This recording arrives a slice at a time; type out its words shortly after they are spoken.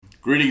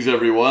Greetings,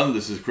 everyone.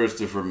 This is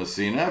Christopher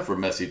Messina from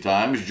Messy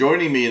Times.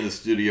 Joining me in the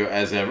studio,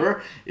 as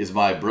ever, is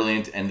my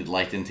brilliant and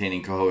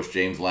entertaining co-host,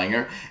 James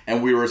Langer.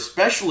 And we were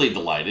especially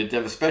delighted to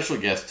have a special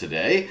guest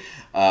today,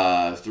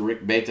 Mr.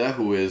 Rick Mehta,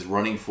 who is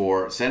running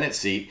for Senate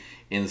seat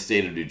in the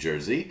state of New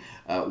Jersey.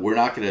 We're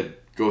not going to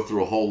go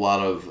through a whole lot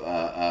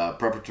of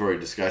preparatory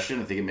discussion.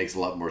 I think it makes a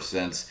lot more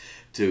sense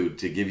to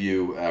give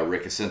you,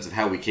 Rick, a sense of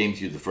how we came to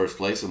you in the first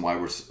place and why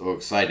we're so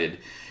excited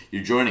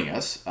you're joining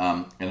us.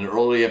 In an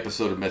early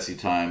episode of Messy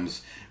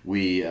Times,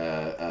 we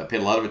paid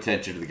a lot of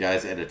attention to the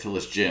guys at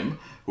Attila's Gym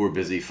who were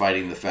busy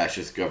fighting the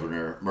fascist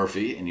Governor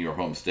Murphy in your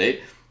home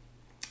state.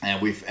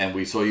 And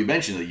we saw you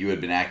mention that you had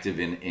been active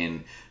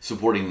in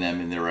supporting them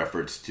in their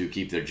efforts to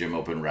keep their gym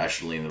open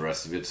rationally and the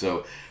rest of it.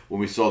 So when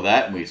we saw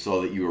that and we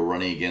saw that you were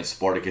running against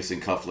Spartacus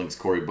and Cufflinks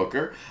Cory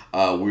Booker,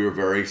 we were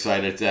very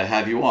excited to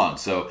have you on.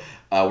 So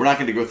we're not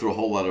going to go through a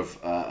whole lot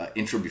of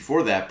intro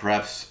before that.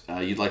 Perhaps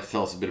you'd like to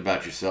tell us a bit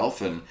about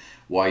yourself and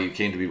why you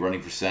came to be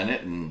running for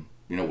Senate and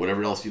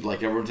whatever else you'd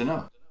like everyone to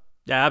know.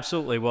 Yeah,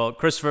 absolutely. Well,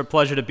 Christopher,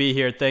 pleasure to be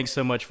here. Thanks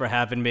so much for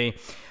having me.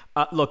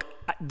 Look,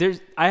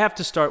 I have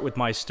to start with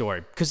my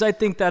story because I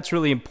think that's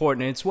really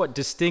important. It's what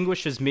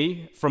distinguishes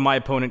me from my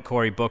opponent,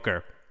 Cory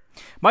Booker.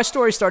 My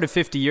story started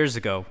 50 years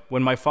ago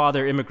when my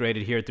father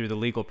immigrated here through the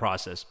legal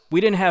process. We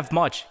didn't have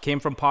much, came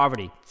from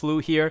poverty, flew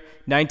here,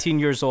 19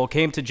 years old,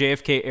 came to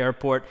JFK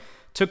Airport,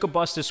 took a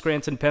bus to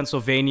Scranton,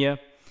 Pennsylvania,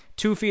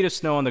 2 feet of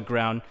snow on the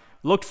ground,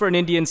 looked for an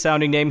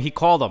Indian-sounding name, he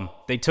called them.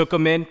 They took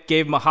him in,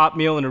 gave him a hot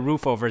meal and a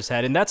roof over his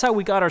head, and that's how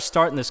we got our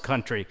start in this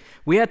country.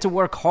 We had to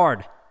work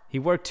hard. He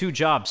worked 2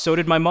 jobs. So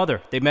did my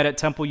mother. They met at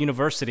Temple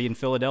University in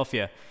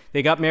Philadelphia.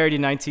 They got married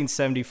in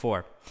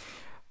 1974.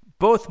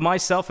 Both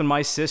myself and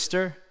my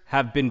sister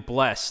have been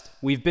blessed.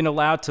 We've been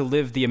allowed to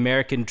live the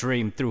American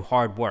dream through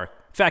hard work.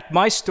 In fact,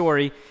 my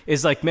story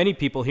is like many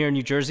people here in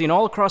New Jersey and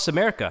all across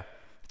America.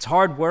 It's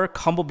hard work,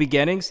 humble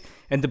beginnings,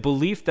 and the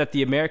belief that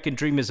the American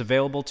dream is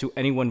available to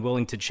anyone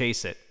willing to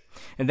chase it.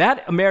 And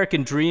that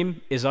American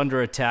dream is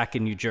under attack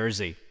in New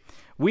Jersey.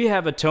 We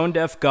have a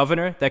tone-deaf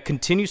governor that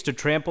continues to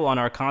trample on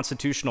our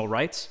constitutional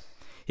rights.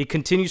 He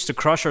continues to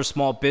crush our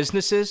small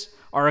businesses.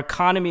 Our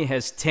economy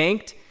has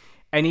tanked,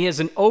 and he has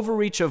an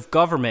overreach of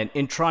government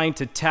in trying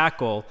to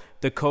tackle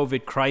the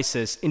COVID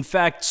crisis. In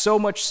fact, so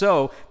much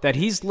so that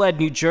he's led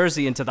New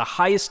Jersey into the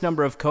highest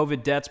number of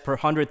COVID deaths per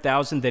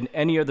 100,000 than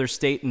any other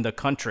state in the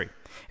country.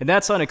 And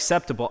that's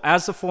unacceptable.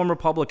 As a former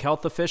public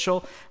health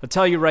official, I'll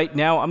tell you right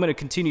now, I'm going to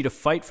continue to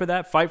fight for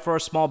that, fight for our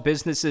small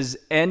businesses,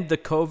 end the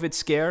COVID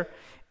scare,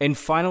 and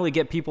finally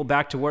get people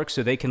back to work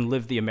so they can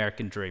live the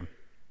American dream.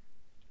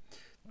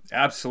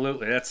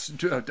 Absolutely. That's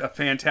a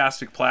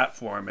fantastic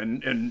platform.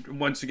 And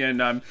once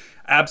again, I'm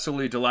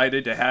absolutely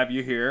delighted to have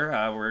you here.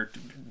 We're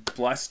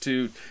blessed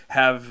to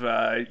have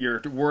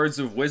your words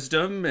of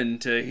wisdom and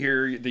to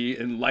hear the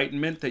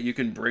enlightenment that you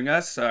can bring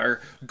us.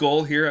 Our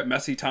goal here at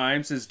Messy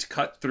Times is to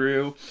cut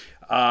through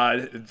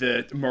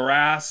the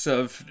morass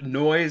of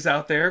noise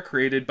out there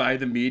created by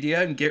the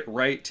media and get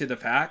right to the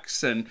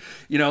facts. And,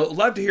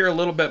 love to hear a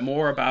little bit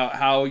more about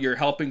how you're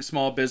helping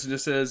small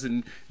businesses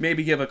and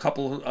maybe give a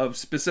couple of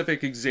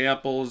specific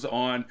examples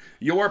on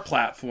your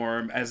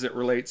platform as it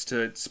relates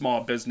to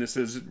small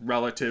businesses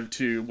relative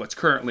to what's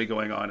currently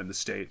going on in the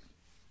state.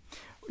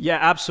 Yeah,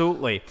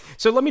 absolutely.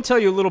 So let me tell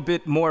you a little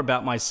bit more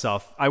about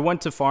myself. I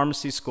went to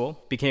pharmacy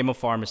school, became a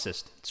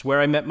pharmacist. It's where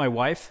I met my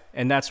wife,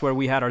 and that's where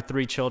we had our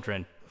 3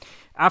 children.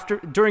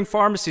 During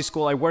pharmacy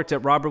school, I worked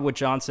at Robert Wood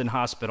Johnson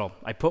Hospital.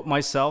 I put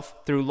myself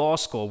through law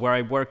school, where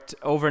I worked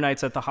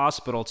overnights at the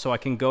hospital so I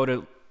can go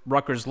to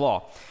Rutgers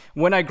Law.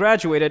 When I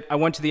graduated, I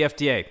went to the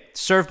FDA,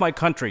 served my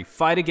country,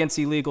 fight against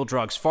illegal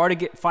drugs,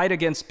 fight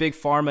against big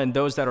pharma and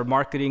those that are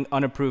marketing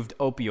unapproved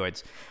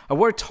opioids. I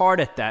worked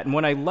hard at that, and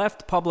when I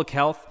left public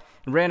health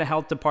and ran a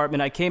health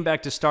department, I came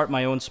back to start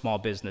my own small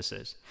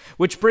businesses,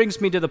 which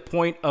brings me to the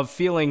point of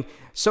feeling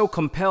so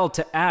compelled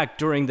to act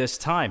during this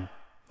time.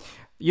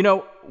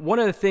 One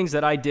of the things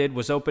that I did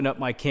was open up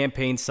my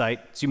campaign site,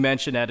 as you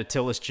mentioned, at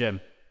Attila's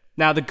Gym.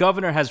 Now, the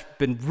governor has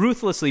been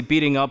ruthlessly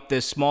beating up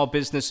this small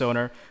business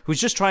owner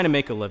who's just trying to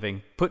make a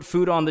living, put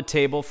food on the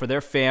table for their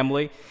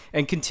family,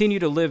 and continue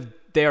to live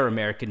their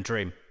American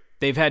dream.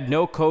 They've had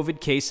no COVID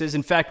cases.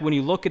 In fact, when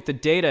you look at the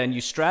data and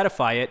you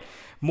stratify it,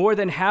 more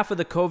than half of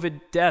the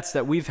COVID deaths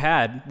that we've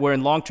had were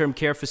in long-term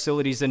care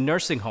facilities and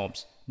nursing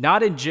homes,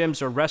 not in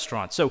gyms or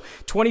restaurants. So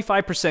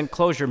 25%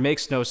 closure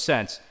makes no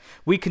sense.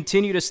 We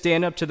continue to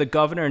stand up to the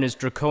governor and his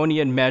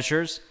draconian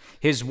measures,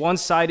 his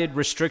one-sided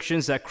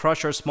restrictions that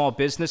crush our small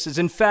businesses.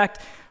 In fact,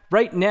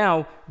 right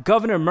now,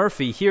 Governor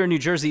Murphy here in New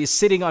Jersey is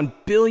sitting on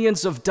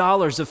billions of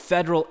dollars of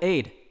federal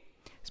aid.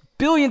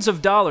 Billions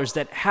of dollars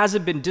that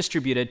hasn't been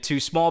distributed to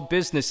small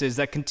businesses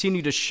that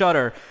continue to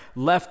shutter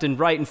left and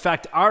right. In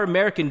fact, our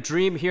American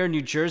dream here in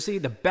New Jersey,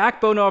 the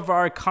backbone of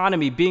our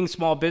economy being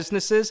small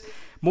businesses,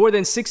 More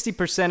than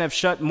 60% have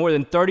shut, more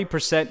than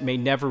 30% may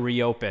never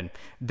reopen.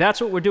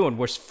 That's what we're doing.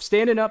 We're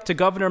standing up to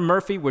Governor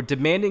Murphy. We're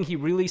demanding he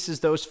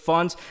releases those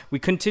funds. We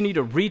continue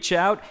to reach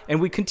out,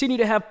 and we continue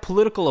to have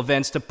political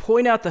events to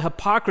point out the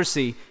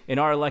hypocrisy in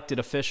our elected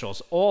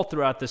officials all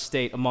throughout the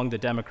state among the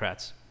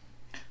Democrats.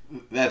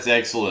 That's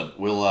excellent.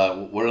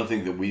 One of the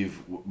things that we've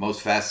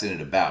most fascinated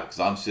about, because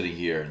I'm sitting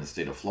here in the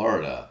state of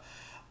Florida,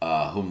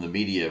 whom the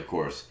media, of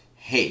course,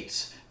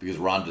 hates, because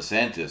Ron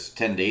DeSantis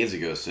 10 days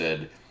ago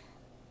said,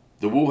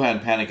 the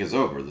Wuhan panic is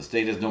over. The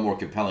state has no more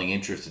compelling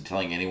interest in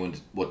telling anyone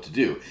what to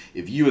do.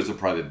 If you as a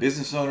private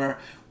business owner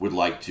would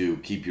like to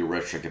keep your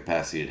restaurant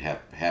capacity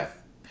at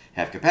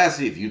half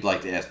capacity, if you'd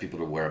like to ask people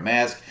to wear a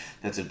mask,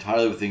 that's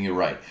entirely within your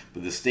right.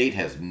 But the state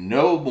has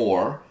no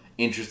more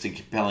interest in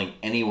compelling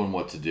anyone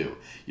what to do.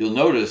 You'll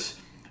notice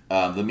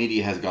the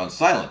media has gone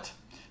silent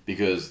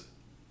because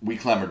we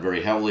clamored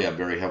very heavily. I'm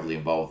very heavily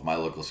involved with my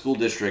local school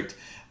district.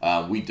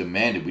 We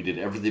did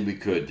everything we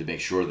could to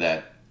make sure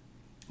that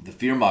the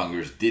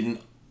fearmongers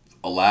didn't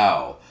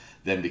allow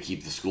them to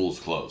keep the schools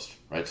closed,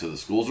 right? So the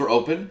schools are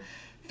open,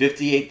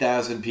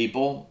 58,000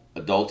 people,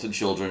 adults and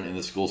children in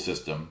the school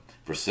system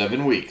for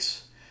 7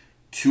 weeks,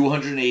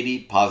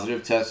 280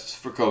 positive tests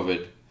for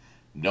COVID,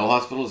 no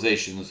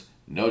hospitalizations,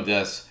 no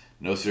deaths,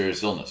 no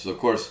serious illness. So, of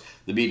course,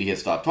 the media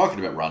has stopped talking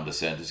about Ron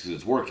DeSantis because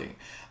it's working.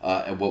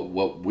 And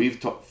what we've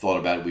thought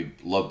about,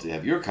 we'd love to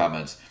have your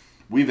comments.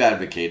 We've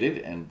advocated,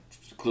 and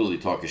clearly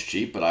talk is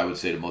cheap, but I would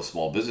say to most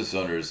small business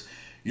owners,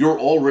 you're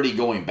already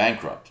going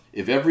bankrupt.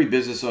 If every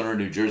business owner in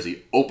New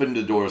Jersey opened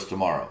the doors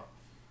tomorrow,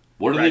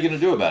 what are they going to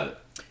do about it?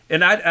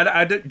 And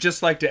I'd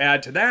just like to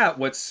add to that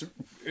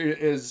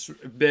has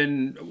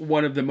been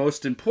one of the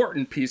most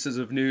important pieces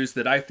of news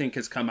that I think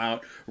has come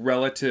out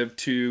relative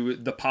to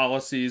the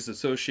policies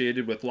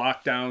associated with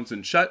lockdowns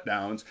and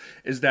shutdowns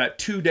is that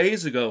 2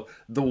 days ago,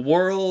 the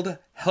World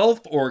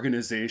Health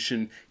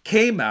Organization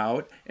came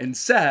out and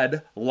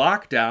said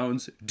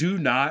lockdowns do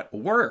not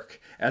work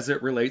as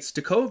it relates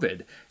to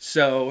COVID.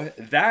 So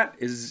that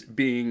is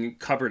being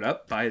covered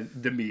up by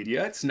the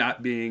media. It's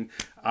not being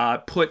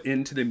put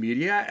into the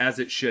media as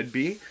it should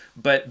be.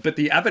 But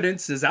the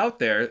evidence is out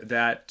there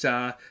that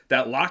that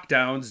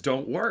lockdowns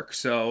don't work.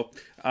 So,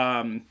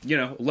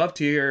 love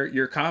to hear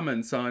your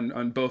comments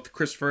on both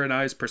Christopher and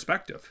I's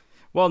perspective.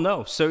 Well,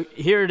 no. So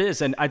here it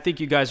is. And I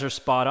think you guys are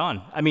spot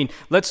on. I mean,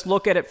 let's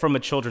look at it from a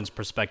children's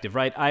perspective,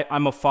 right?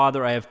 I'm a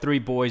father. I have 3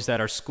 boys that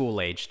are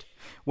school-aged.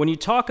 When you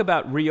talk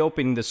about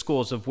reopening the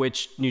schools, of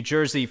which New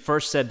Jersey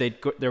first said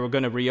they were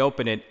going to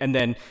reopen it and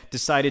then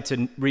decided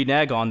to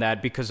renege on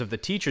that because of the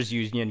teachers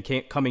union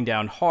coming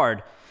down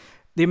hard,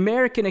 the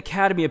American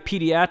Academy of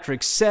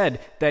Pediatrics said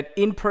that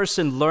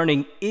in-person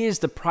learning is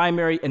the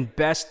primary and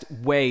best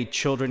way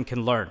children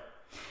can learn.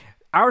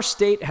 Our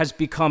state has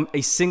become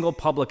a single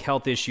public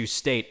health issue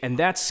state, and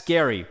that's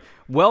scary.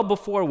 Well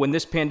before when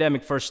this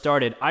pandemic first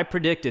started, I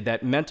predicted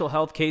that mental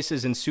health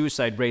cases and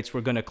suicide rates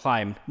were going to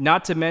climb,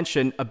 not to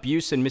mention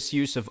abuse and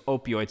misuse of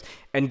opioids.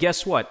 And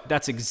guess what?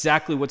 That's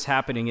exactly what's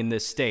happening in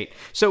this state.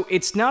 So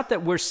it's not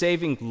that we're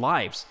saving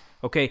lives.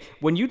 Okay,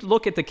 when you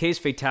look at the case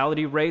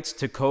fatality rates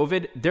to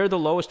COVID, they're the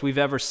lowest we've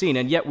ever seen,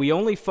 and yet we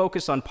only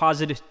focus on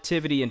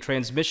positivity and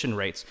transmission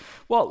rates.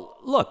 Well,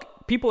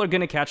 look, people are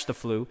going to catch the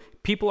flu.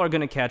 People are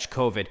going to catch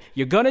COVID.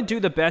 You're going to do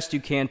the best you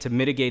can to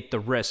mitigate the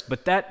risk,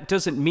 but that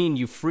doesn't mean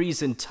you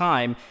freeze in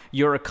time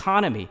your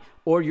economy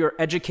or your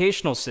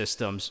educational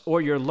systems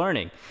or your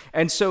learning.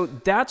 And so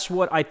that's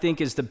what I think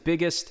is the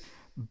biggest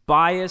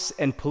bias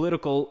and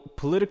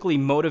politically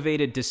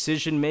motivated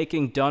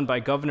decision-making done by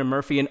Governor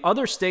Murphy and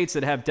other states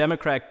that have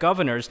Democrat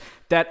governors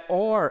that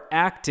are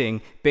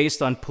acting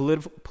based on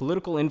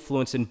political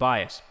influence and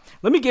bias.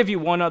 Let me give you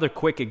one other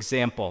quick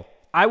example.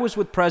 I was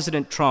with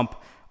President Trump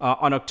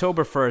on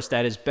October 1st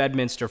at his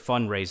Bedminster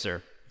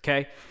fundraiser,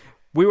 okay?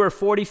 We were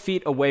 40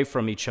 feet away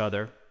from each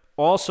other.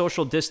 All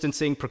social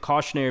distancing,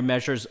 precautionary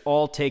measures,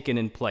 all taken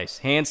in place.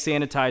 Hand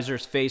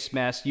sanitizers, face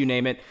masks, you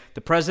name it.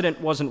 The president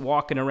wasn't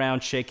walking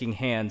around shaking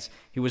hands.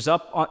 He was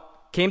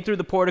came through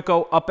the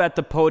portico, up at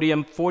the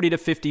podium, 40 to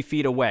 50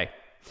 feet away.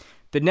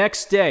 The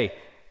next day,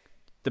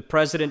 the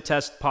president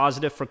tests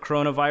positive for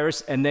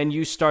coronavirus, and then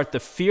you start the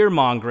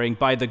fear-mongering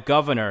by the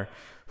governor,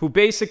 who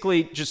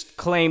basically just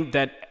claimed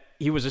that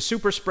he was a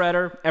super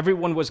spreader,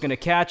 everyone was going to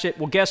catch it.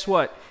 Well, guess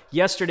what?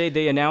 Yesterday,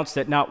 they announced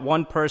that not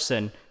one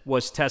person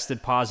was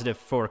tested positive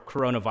for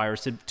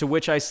coronavirus, to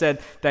which I said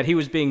that he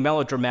was being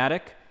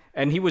melodramatic,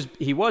 and he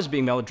was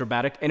being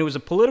melodramatic, and it was a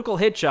political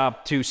hit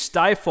job to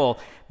stifle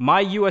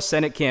my U.S.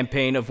 Senate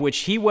campaign, of which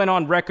he went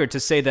on record to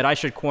say that I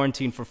should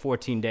quarantine for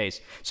 14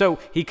 days. So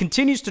he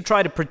continues to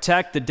try to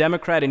protect the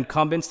Democrat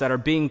incumbents that are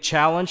being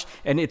challenged,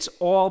 and it's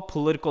all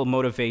political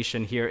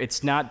motivation here.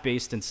 It's not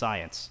based in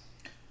science.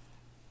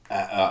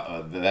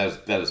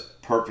 That is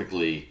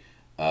perfectly.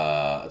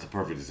 It's a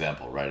perfect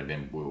example, right? I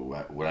mean,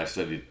 when I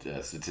studied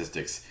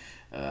statistics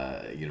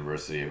at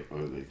university,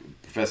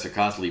 Professor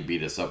constantly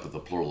beat us up with the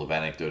plural of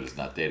anecdotes,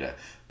 not data.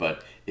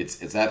 But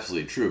it's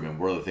absolutely true. I mean,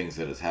 one of the things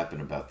that has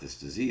happened about this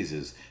disease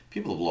is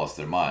people have lost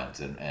their minds,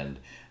 and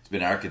it's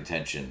been our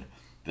contention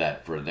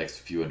that for the next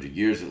few hundred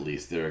years at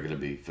least, there are going to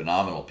be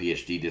phenomenal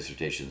PhD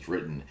dissertations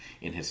written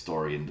in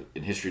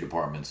history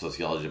departments,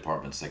 sociology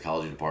departments,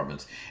 psychology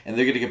departments, and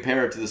they're going to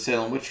compare it to the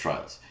Salem witch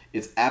trials.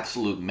 It's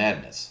absolute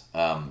madness.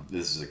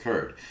 This has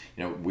occurred.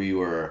 We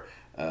were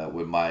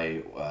when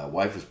my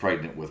wife was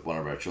pregnant with one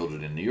of our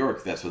children in New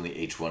York. That's when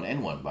the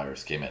H1N1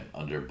 virus came in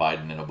under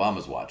Biden and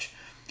Obama's watch.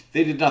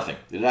 They did nothing.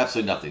 They did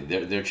absolutely nothing.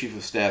 Their chief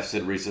of staff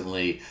said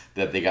recently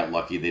that they got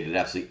lucky. They did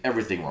absolutely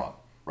everything wrong,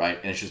 right?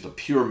 And it's just a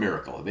pure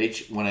miracle.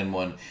 If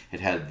H1N1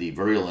 had the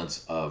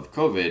virulence of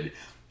COVID,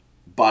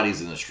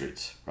 bodies in the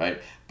streets,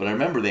 right? But I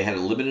remember they had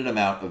a limited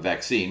amount of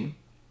vaccine,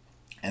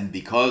 and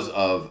because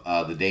of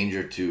the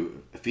danger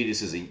to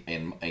fetuses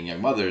and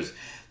young mothers,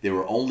 they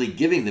were only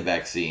giving the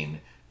vaccine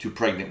to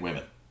pregnant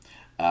women.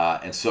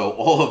 And so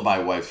all of my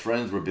wife's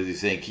friends were busy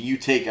saying, can you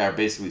take our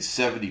basically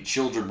 70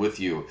 children with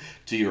you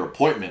to your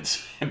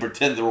appointments and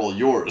pretend they're all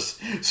yours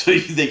so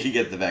they can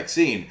get the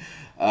vaccine?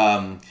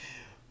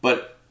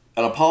 But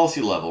on a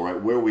policy level,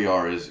 right, where we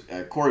are is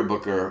Cory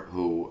Booker,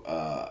 who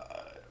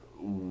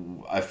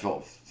I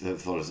thought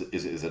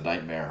is a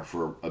nightmare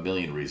for a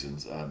million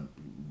reasons,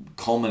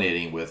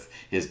 culminating with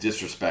his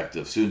disrespect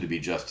of soon-to-be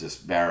Justice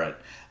Barrett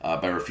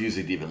by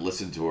refusing to even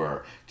listen to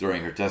her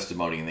during her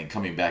testimony and then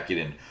coming back in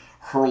and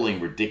hurling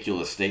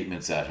ridiculous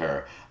statements at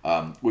her,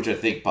 which I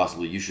think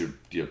possibly you should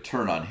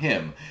turn on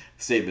him.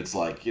 Statements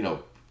like,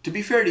 to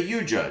be fair to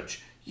you,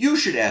 Judge, you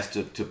should ask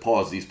to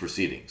pause these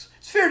proceedings.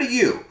 It's fair to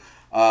you.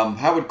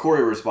 How would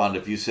Cory respond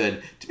if you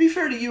said, to be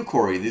fair to you,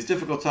 Cory, in these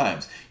difficult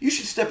times, you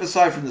should step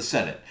aside from the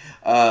Senate?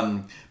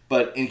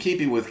 But in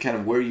keeping with kind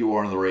of where you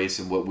are in the race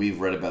and what we've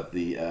read about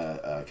the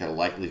kind of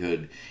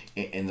likelihood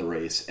in the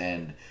race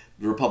and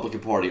the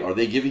Republican Party, are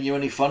they giving you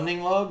any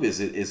funding, love?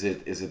 Is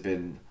it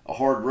been a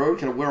hard road?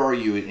 Kind of where are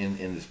you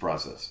in this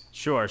process?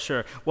 Sure.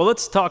 Well,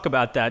 let's talk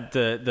about that,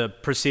 the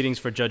proceedings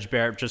for Judge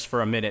Barrett just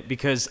for a minute,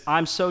 because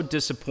I'm so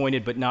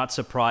disappointed but not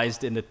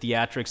surprised in the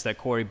theatrics that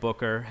Cory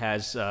Booker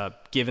has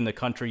given the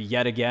country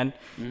yet again.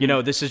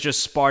 Mm-hmm. This is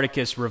just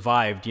Spartacus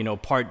revived,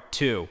 part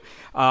 2.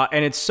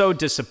 And it's so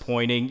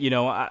disappointing.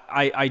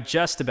 I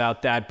jest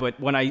about that, but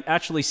when I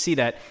actually see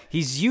that,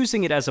 he's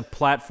using it as a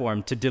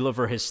platform to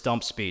deliver his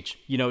stump speech,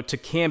 to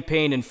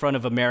campaign in front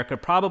of America,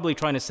 probably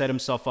trying to set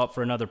himself up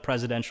for another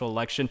presidential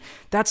election.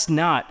 That's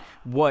not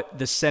what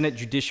the Senate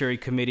Judiciary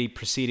Committee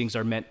proceedings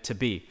are meant to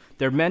be.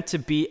 They're meant to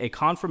be a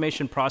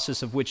confirmation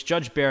process of which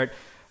Judge Barrett,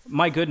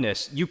 my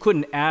goodness, you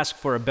couldn't ask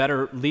for a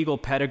better legal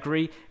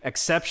pedigree,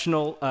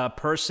 exceptional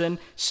person,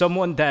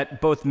 someone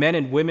that both men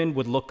and women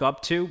would look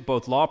up to,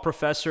 both law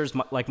professors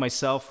like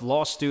myself,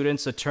 law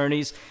students,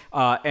 attorneys,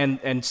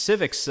 and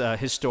civics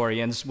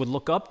historians would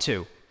look up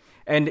to.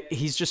 And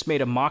he's just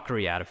made a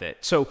mockery out of it.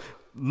 So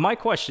my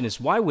question is,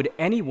 why would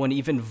anyone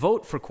even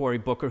vote for Cory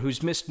Booker,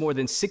 who's missed more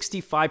than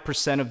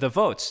 65% of the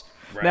votes?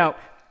 Right. Now,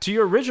 to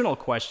your original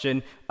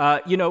question,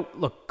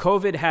 look,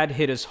 COVID had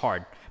hit us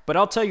hard. But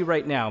I'll tell you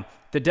right now,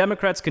 the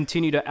Democrats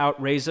continue to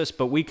outraise us,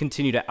 but we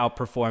continue to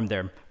outperform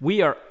them.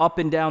 We are up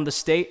and down the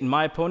state, and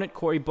my opponent,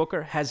 Cory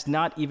Booker, has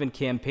not even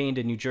campaigned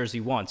in New Jersey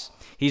once.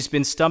 He's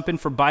been stumping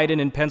for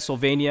Biden in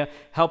Pennsylvania,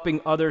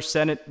 helping other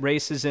Senate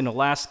races in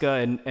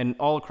Alaska and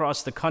all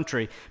across the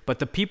country. But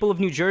the people of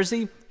New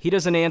Jersey, he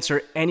doesn't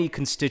answer any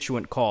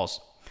constituent calls.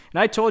 And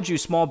I told you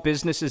small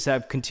businesses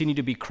have continued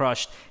to be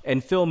crushed,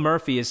 and Phil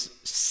Murphy is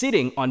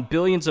sitting on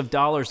billions of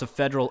dollars of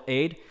federal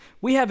aid.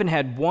 We haven't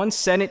had one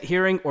Senate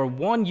hearing or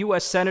one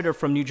U.S. Senator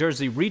from New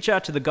Jersey reach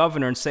out to the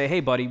governor and say, hey,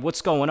 buddy,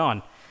 what's going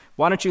on?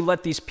 Why don't you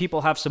let these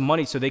people have some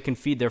money so they can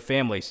feed their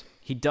families?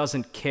 He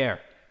doesn't care.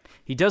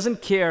 He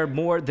doesn't care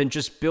more than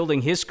just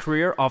building his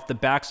career off the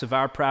backs of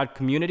our proud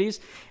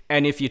communities.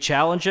 And if you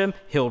challenge him,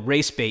 he'll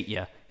race bait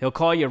you. He'll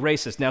call you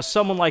racist. Now,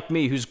 someone like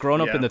me who's grown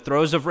up in the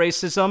throes of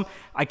racism,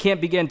 I can't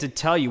begin to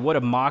tell you what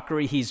a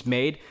mockery he's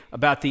made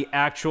about the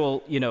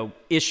actual,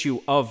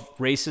 issue of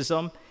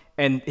racism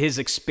and his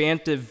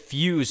expansive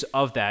views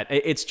of that.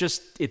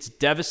 It's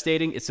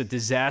devastating. It's a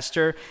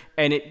disaster.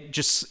 And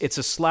it's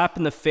a slap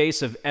in the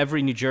face of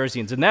every New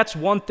Jerseyans. And that's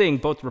one thing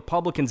both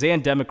Republicans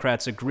and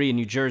Democrats agree in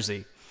New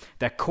Jersey,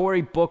 that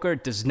Cory Booker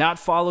does not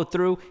follow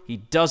through. He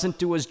doesn't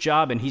do his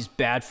job, and he's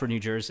bad for New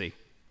Jersey.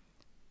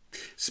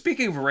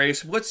 Speaking of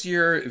race, what's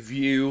your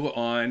view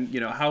on,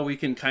 how we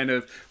can kind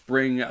of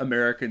bring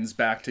Americans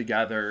back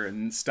together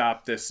and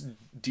stop this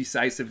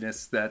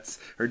decisiveness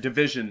or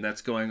division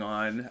that's going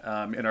on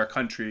in our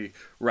country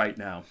right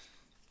now?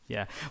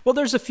 Yeah. Well,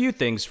 there's a few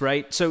things,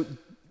 right? So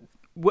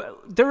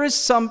there is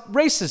some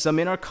racism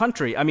in our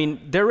country. I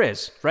mean, there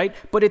is, right?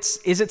 But is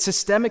it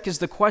systemic is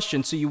the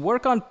question. So you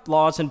work on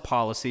laws and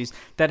policies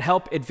that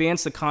help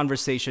advance the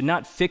conversation,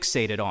 not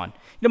fixate it on.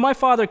 My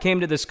father came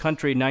to this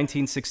country in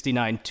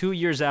 1969, 2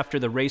 years after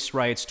the race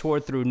riots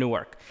tore through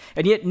Newark.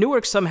 And yet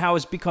Newark somehow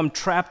has become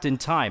trapped in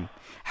time.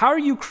 How are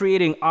you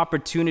creating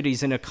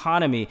opportunities and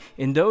economy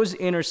in those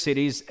inner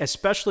cities,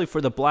 especially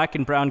for the black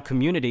and brown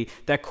community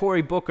that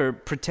Cory Booker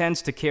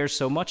pretends to care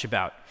so much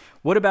about?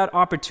 What about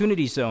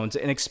opportunity zones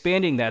and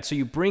expanding that so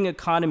you bring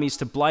economies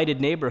to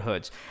blighted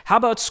neighborhoods? How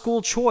about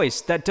school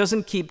choice that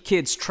doesn't keep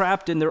kids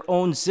trapped in their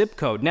own zip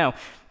code? Now,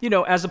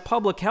 as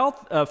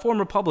a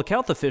former public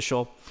health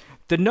official,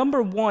 the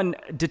number one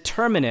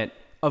determinant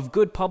of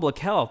good public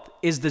health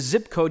is the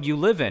zip code you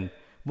live in.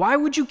 Why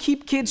would you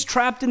keep kids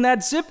trapped in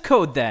that zip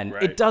code then?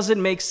 Right. It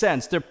doesn't make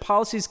sense. Their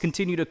policies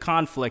continue to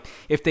conflict.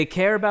 If they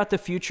care about the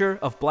future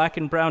of black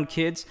and brown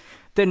kids,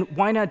 then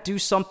why not do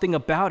something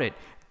about it?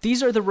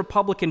 These are the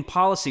Republican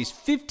policies.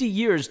 50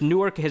 years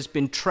Newark has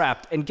been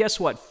trapped. And guess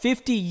what?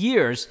 50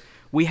 years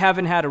we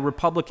haven't had a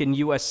Republican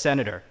U.S.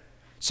 senator.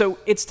 So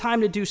it's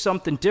time to do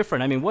something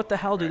different. I mean, what the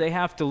hell do they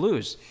have to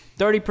lose?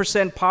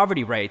 30%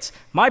 poverty rates.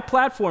 My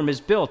platform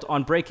is built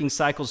on breaking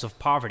cycles of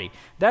poverty.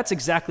 That's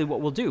exactly what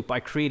we'll do by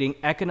creating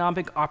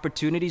economic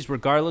opportunities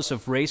regardless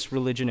of race,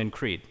 religion, and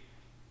creed.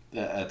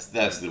 That's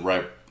the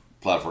right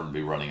platform to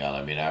be running on.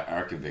 I mean,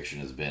 our conviction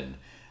has been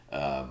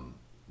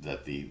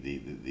that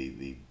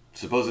the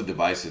supposed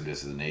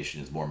divisiveness of the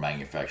nation is more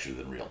manufactured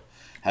than real.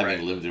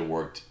 Having lived and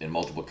worked in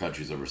multiple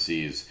countries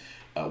overseas,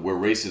 where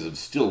racism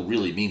still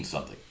really means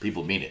something.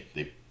 People mean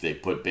it. They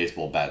put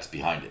baseball bats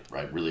behind it,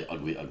 right? Really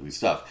ugly, ugly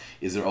stuff.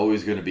 Is there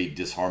always going to be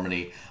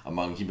disharmony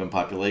among human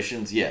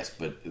populations? Yes,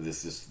 but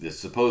this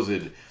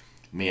supposed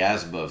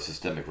miasma of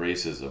systemic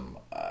racism,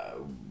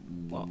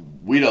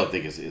 we don't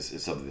think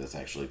is something that's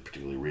actually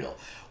particularly real.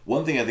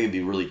 One thing I think would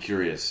be really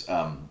curious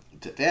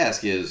to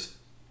ask is,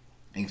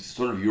 in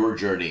sort of your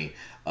journey,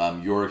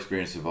 your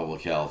experience in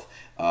public health.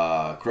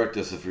 Correct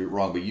us if we're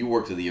wrong, but you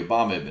worked in the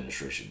Obama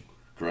administration,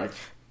 correct?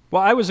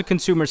 Well, I was a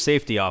consumer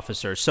safety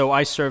officer, so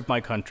I served my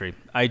country.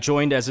 I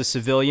joined as a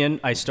civilian.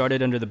 I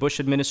started under the Bush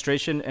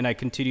administration, and I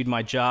continued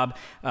my job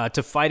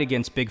to fight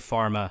against Big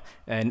Pharma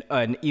and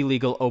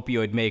illegal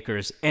opioid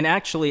makers. And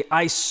actually,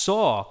 I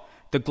saw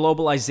the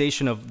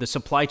globalization of the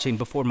supply chain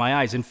before my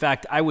eyes. In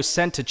fact, I was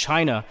sent to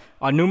China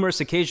on numerous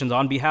occasions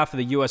on behalf of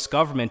the U.S.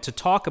 government to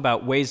talk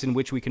about ways in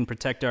which we can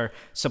protect our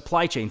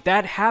supply chain.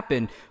 That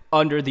happened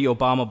under the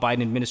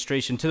Obama-Biden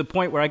administration to the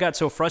point where I got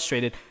so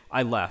frustrated,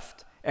 I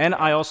left. And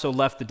I also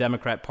left the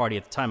Democrat Party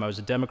at the time. I was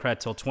a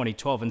Democrat till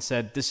 2012 and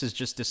said, this is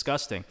just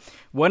disgusting.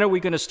 When are we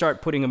going to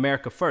start putting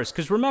America first?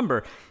 Because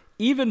remember,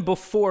 even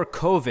before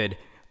COVID,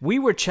 we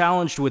were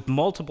challenged with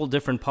multiple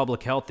different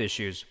public health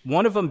issues,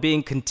 one of them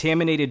being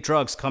contaminated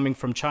drugs coming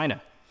from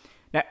China.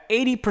 Now,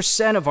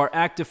 80% of our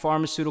active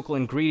pharmaceutical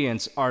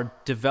ingredients are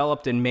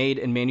developed and made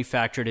and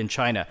manufactured in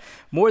China.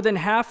 More than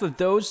half of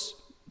those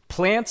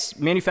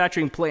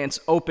manufacturing plants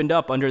opened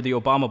up under the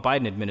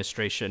Obama-Biden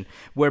administration,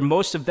 where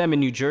most of them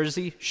in New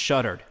Jersey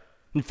shuttered.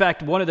 In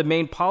fact, one of the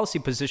main policy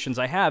positions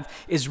I have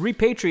is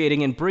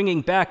repatriating and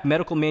bringing back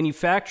medical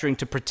manufacturing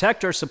to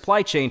protect our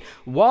supply chain,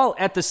 while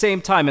at the same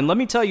time, and let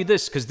me tell you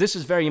this, because this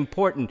is very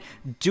important,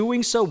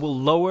 doing so will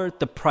lower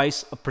the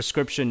price of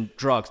prescription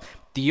drugs.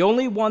 The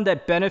only one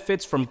that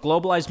benefits from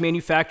globalized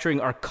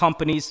manufacturing are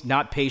companies,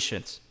 not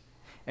patients.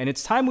 And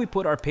it's time we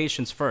put our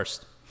patients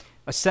first.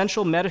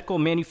 Essential medical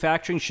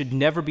manufacturing should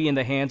never be in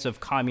the hands of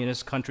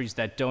communist countries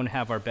that don't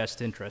have our best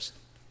interest.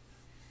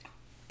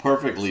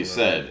 Perfectly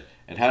said.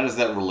 And how does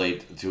that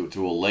relate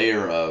to a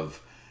layer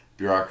of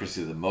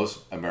bureaucracy that most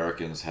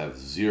Americans have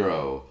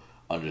zero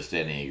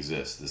understanding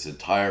exists? This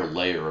entire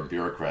layer of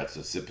bureaucrats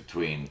that sit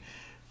between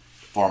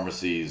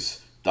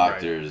pharmacies,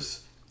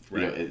 doctors.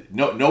 Right.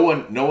 No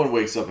one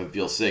wakes up and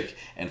feels sick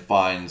and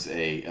finds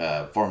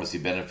a pharmacy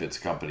benefits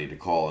company to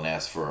call and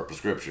ask for a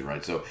prescription,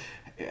 right? So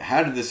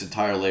how did this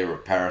entire layer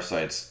of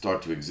parasites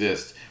start to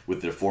exist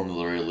with their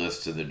formulary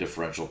lists and their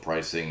differential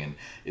pricing? And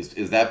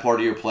is that part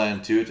of your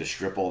plan too, to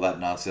strip all that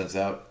nonsense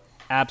out?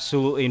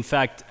 Absolutely. In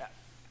fact,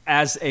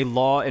 as a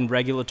law and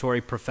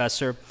regulatory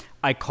professor,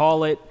 I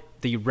call it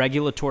the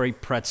regulatory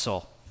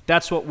pretzel.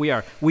 That's what we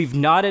are. We've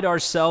knotted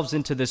ourselves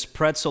into this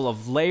pretzel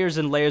of layers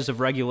and layers of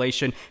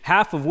regulation,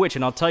 half of which,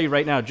 and I'll tell you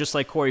right now, just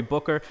like Cory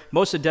Booker,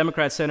 most of the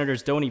Democrat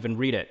senators don't even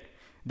read it.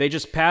 They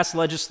just pass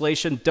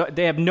legislation.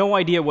 They have no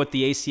idea what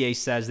the ACA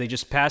says. They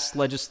just pass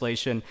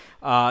legislation,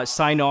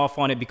 sign off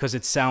on it because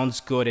it sounds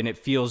good and it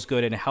feels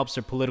good and it helps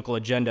their political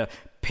agenda.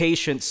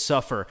 Patients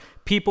suffer.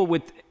 People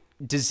with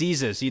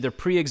diseases, either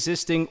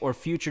pre-existing or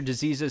future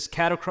diseases,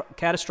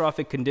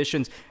 catastrophic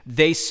conditions,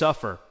 they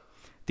suffer.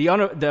 The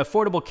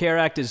Affordable Care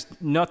Act is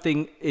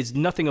nothing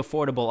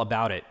affordable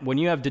about it. When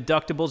you have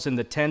deductibles in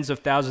the tens of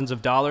thousands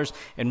of dollars,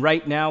 and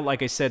right now,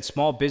 like I said,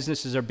 small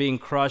businesses are being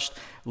crushed,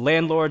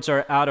 landlords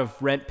are out of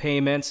rent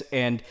payments,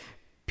 and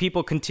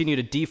people continue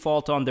to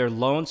default on their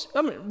loans.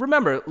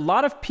 Remember, a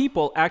lot of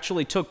people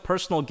actually took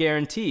personal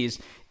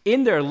guarantees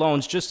in their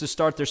loans just to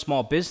start their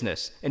small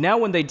business. And now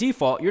when they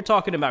default, you're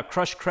talking about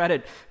crushed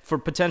credit for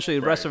potentially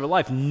the rest of their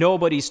life.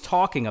 Nobody's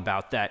talking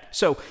about that.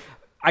 So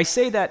I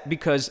say that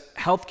because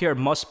healthcare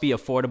must be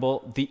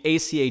affordable. The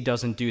ACA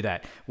doesn't do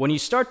that. When you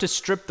start to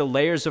strip the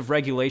layers of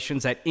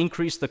regulations that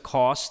increase the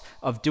cost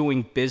of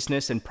doing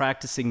business and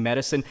practicing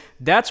medicine,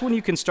 that's when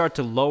you can start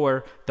to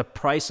lower the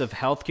price of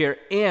healthcare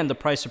and the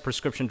price of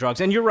prescription drugs.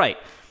 And you're right,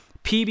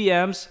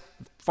 PBMs,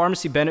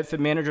 pharmacy benefit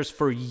managers,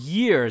 for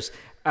years,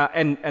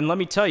 and let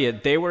me tell you,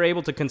 they were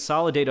able to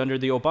consolidate under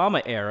the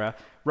Obama era,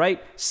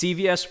 right?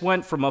 CVS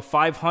went from a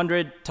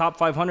top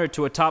 500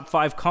 to a top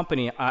 5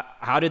 company.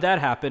 How did that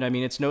happen? I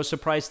mean, it's no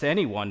surprise to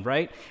anyone,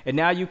 right? And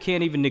now you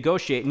can't even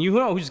negotiate. And you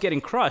know who's getting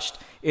crushed?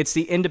 It's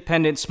the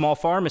independent small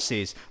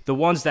pharmacies, the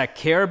ones that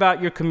care about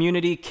your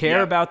community,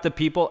 care about the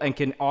people, and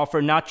can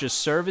offer not just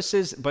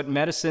services, but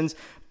medicines,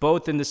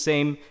 both in the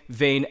same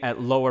vein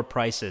at lower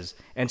prices.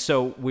 And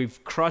so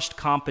we've crushed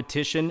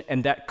competition,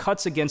 and that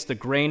cuts against the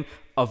grain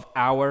of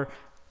our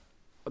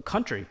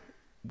country,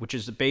 which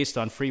is based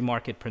on free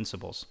market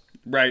principles.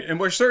 Right. And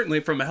we're certainly,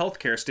 from a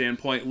healthcare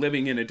standpoint,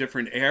 living in a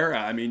different era.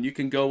 I mean, you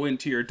can go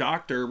into your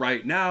doctor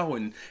right now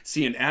and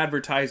see an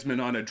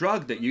advertisement on a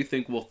drug that you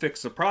think will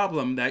fix a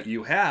problem that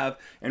you have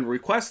and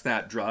request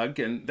that drug.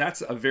 And that's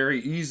a very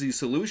easy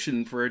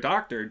solution for a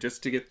doctor,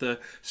 just to get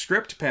the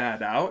script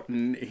pad out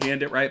and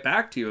hand it right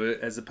back to you,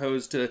 as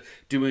opposed to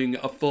doing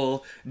a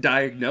full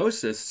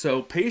diagnosis.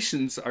 So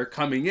patients are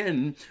coming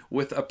in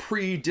with a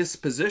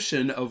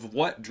predisposition of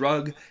what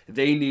drug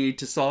they need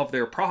to solve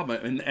their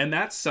problem. And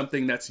that's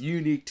something that's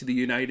unique to the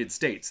United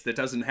States that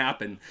doesn't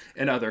happen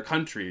in other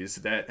countries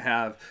that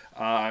have,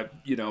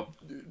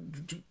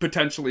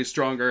 potentially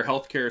stronger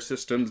healthcare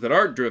systems that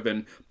aren't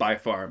driven by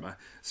pharma.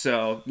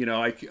 So,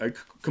 I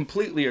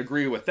completely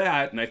agree with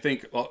that. And I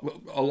think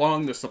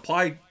along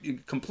the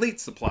complete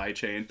supply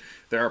chain,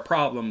 there are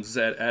problems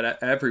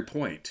at every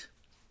point.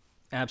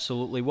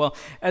 Absolutely. Well,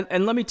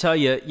 and let me tell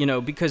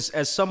you, because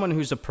as someone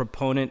who's a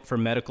proponent for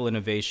medical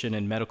innovation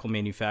and medical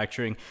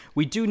manufacturing,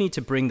 we do need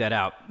to bring that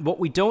out. What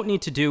we don't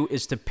need to do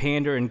is to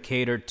pander and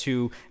cater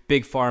to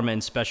big pharma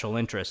and special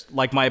interest,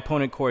 like my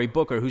opponent, Cory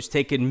Booker, who's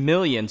taken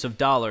millions of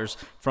dollars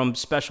from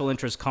special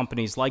interest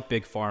companies like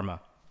big pharma.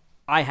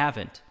 I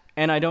haven't,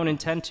 and I don't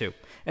intend to,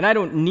 and I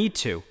don't need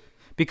to,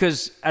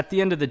 because at the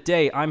end of the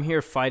day, I'm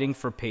here fighting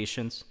for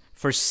patients,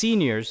 for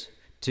seniors,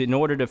 in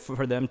order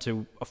for them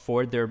to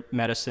afford their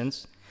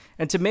medicines,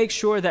 and to make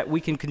sure that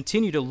we can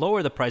continue to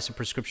lower the price of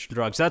prescription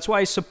drugs. That's why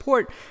I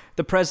support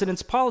the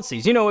president's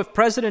policies. If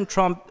President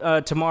Trump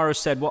tomorrow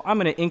said, well, I'm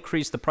going to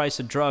increase the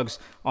price of drugs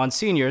on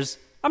seniors,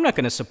 I'm not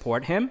going to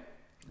support him.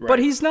 Right. But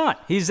he's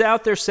not. He's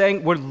out there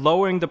saying we're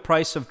lowering the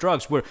price of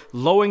drugs. We're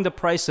lowering the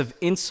price of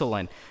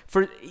insulin.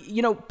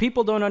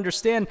 People don't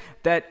understand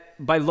that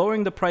by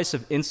lowering the price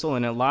of insulin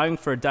and allowing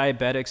for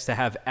diabetics to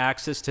have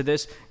access to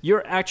this,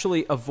 you're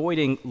actually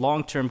avoiding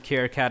long-term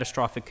care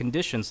catastrophic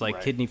conditions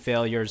like kidney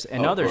failures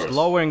and others,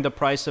 lowering the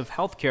price of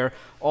healthcare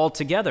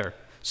altogether.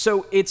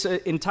 So it's an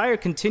entire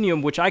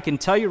continuum, which I can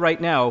tell you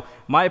right now,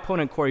 my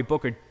opponent, Cory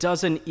Booker,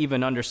 doesn't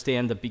even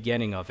understand the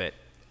beginning of it.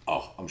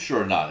 Oh, I'm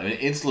sure not. I mean,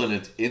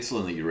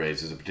 insulin that you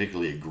raise is a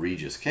particularly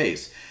egregious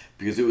case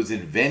because it was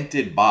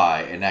invented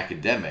by an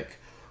academic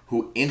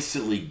who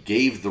instantly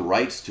gave the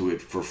rights to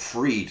it for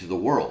free to the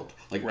world.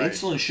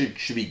 Insulin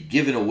should be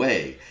given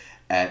away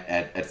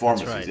at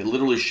pharmacies. Right. It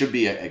literally should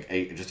be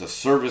just a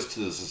service to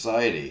the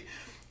society.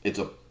 It's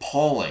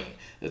appalling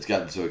that it's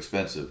gotten so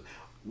expensive.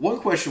 One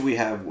question we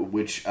have,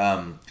 which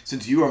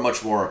since you are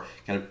much more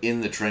kind of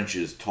in the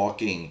trenches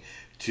talking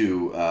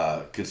to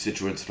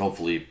constituents and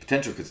hopefully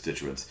potential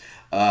constituents,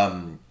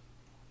 what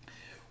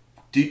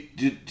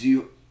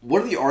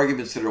are the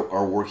arguments that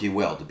are working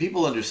well? Do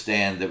people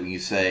understand that when you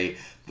say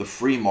the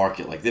free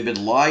market, like they've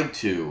been lied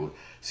to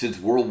since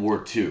World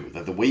War II,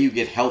 that the way you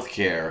get health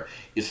care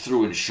is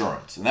through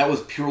insurance, and that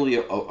was purely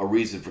a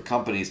reason for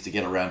companies to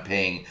get around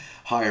paying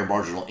higher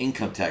marginal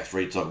income tax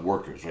rates on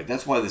workers, right?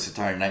 That's why this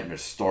entire nightmare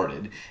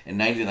started, and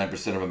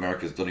 99% of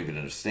Americans don't even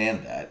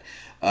understand that.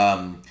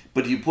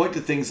 But you point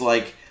to things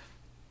like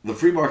the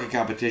free market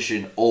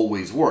competition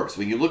always works.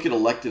 When you look at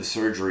elective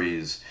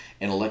surgeries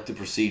and elective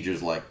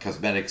procedures like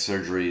cosmetic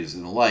surgeries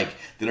and the like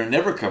that are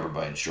never covered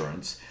by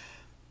insurance,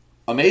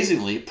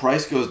 amazingly,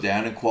 price goes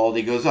down and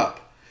quality goes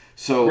up.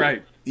 So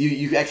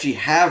you actually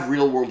have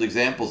real-world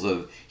examples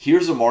of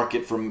here's a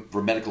market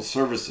for medical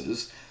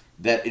services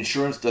that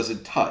insurance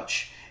doesn't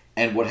touch.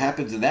 And what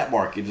happens in that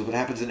market is what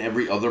happens in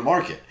every other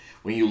market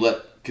when you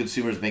let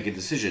consumers make a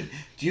decision.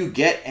 Do you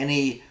get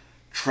any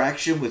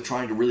traction with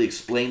trying to really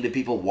explain to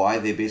people why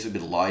they've basically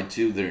been lied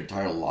to their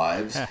entire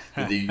lives?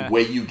 That the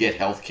way you get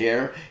health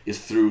care is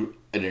through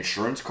an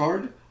insurance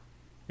card?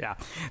 Yeah.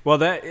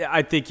 Well,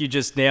 I think you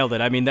just nailed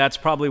it. I mean, that's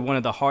probably one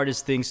of the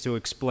hardest things to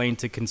explain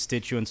to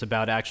constituents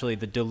about actually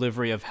the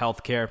delivery of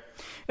healthcare.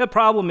 The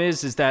problem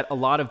is that a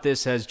lot of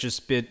this has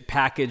just been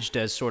packaged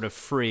as sort of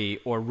free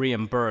or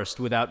reimbursed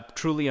without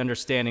truly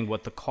understanding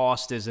what the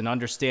cost is and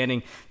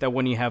understanding that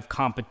when you have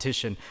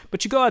competition.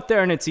 But you go out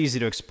there and it's easy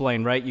to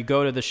explain, right? You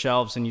go to the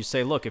shelves and you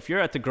say, look, if you're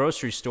at the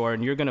grocery store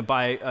and you're going to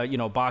buy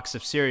a box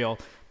of cereal,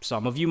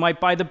 Some of you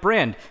might buy the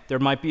brand. There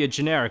might be a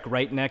generic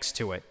right next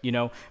to it.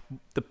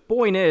 The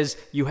point is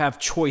you have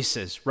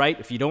choices, right?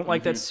 If you don't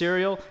like that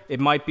cereal, it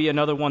might be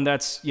another one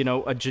that's,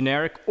 a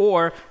generic,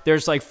 or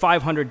there's like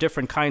 500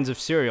 different kinds of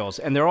cereals,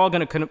 and they're all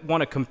going to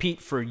want to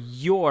compete for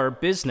your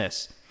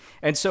business.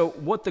 And so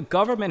what the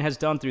government has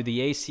done through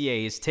the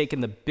ACA is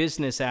taken the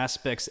business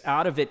aspects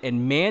out of it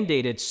and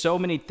mandated so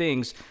many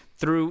things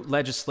through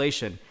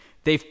legislation.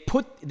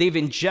 They've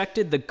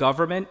injected the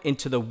government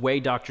into the way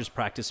doctors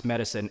practice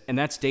medicine, and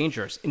that's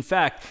dangerous. In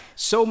fact,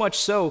 so much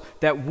so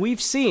that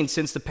we've seen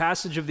since the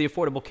passage of the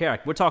Affordable Care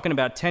Act, we're talking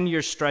about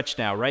 10-year stretch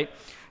now, right?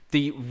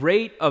 The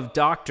rate of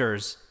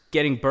doctors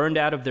getting burned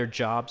out of their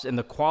jobs and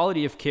the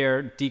quality of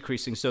care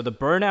decreasing. So the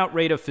burnout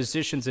rate of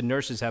physicians and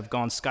nurses have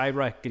gone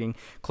skyrocketing,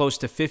 close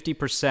to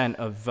 50%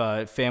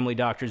 of family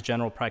doctors,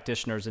 general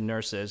practitioners, and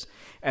nurses,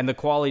 and the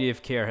quality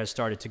of care has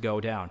started to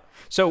go down.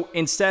 So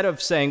instead of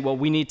saying, well,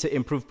 we need to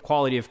improve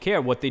quality of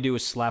care, what they do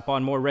is slap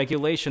on more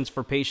regulations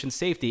for patient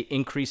safety,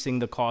 increasing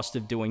the cost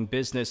of doing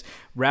business,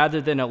 rather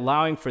than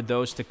allowing for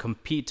those to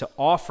compete to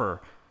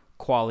offer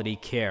quality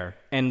care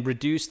and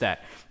reduce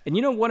that.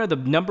 And one of the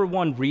number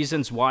one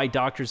reasons why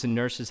doctors and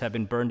nurses have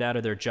been burned out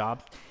of their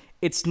job,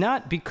 it's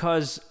not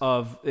because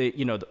of the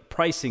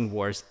pricing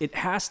wars. It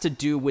has to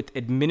do with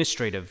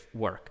administrative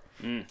work.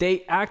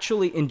 They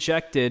actually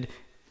injected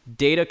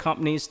data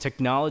companies,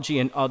 technology,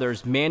 and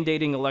others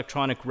mandating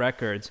electronic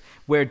records,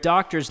 where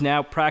doctors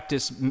now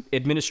practice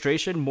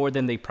administration more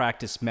than they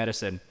practice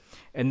medicine.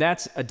 And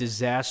that's a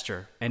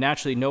disaster. And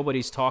actually,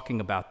 nobody's talking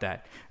about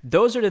that.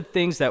 Those are the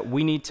things that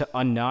we need to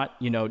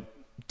unknot,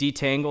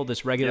 detangle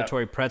this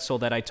regulatory pretzel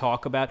that I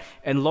talk about,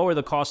 and lower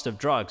the cost of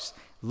drugs,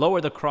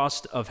 lower the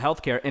cost of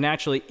healthcare, and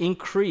actually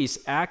increase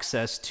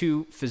access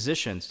to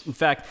physicians. In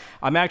fact,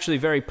 I'm actually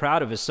very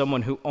proud of, as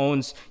someone who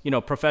owns,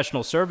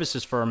 professional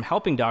services firm,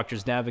 helping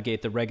doctors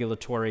navigate the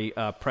regulatory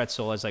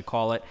pretzel, as I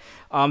call it.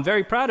 I'm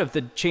very proud of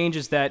the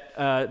changes that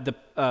the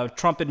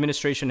Trump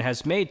administration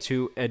has made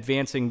to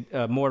advancing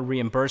more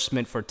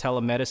reimbursement for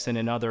telemedicine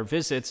and other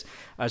visits,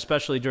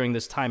 especially during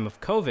this time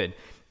of COVID.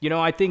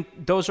 I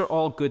think those are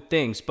all good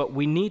things, but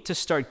we need to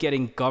start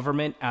getting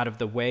government out of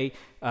the way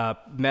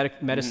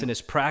medicine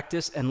is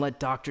practiced, and let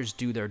doctors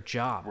do their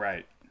job.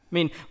 Right. I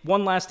mean,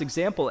 one last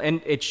example,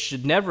 and it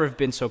should never have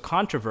been so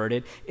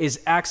controverted,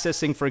 is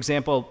accessing, for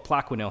example,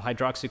 Plaquenil,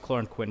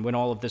 hydroxychloroquine, when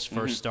all of this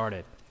first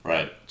started.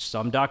 Right.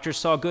 Some doctors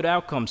saw good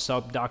outcomes,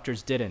 some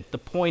doctors didn't. The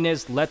point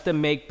is, let them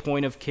make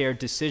point-of-care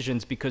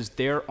decisions, because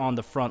they're on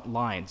the front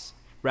lines,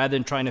 rather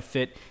than trying to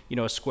fit,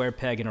 a square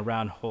peg in a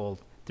round hole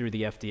through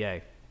the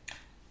FDA.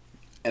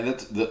 And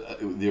that's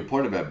the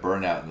point about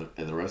burnout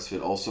and the rest of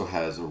it also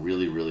has a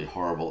really, really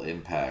horrible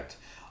impact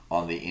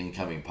on the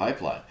incoming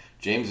pipeline.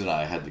 James and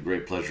I had the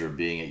great pleasure of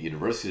being at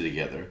university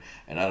together,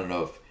 and I don't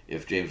know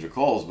if James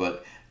recalls,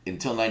 but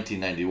until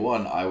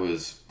 1991, I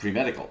was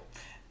pre-medical.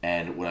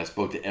 And when I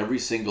spoke to every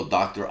single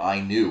doctor I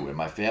knew and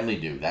my family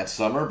knew that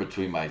summer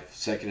between my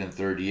second and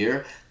third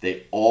year,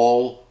 they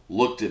all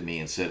looked at me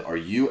and said, "Are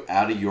you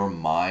out of your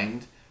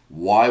mind?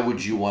 Why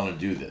would you want to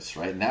do this?"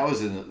 Right? And that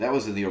was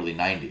in the early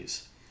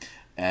 90s.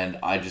 And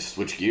I just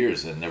switched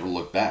gears and never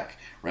looked back,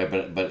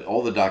 right? But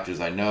all the doctors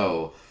I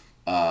know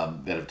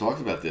that have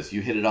talked about this,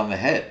 you hit it on the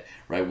head,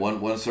 right?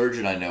 One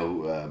surgeon I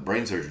know,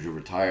 brain surgeon who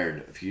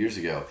retired a few years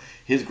ago,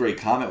 his great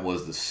comment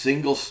was, the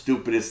single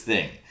stupidest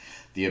thing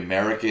the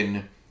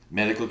American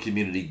medical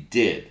community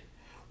did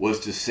was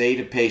to say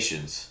to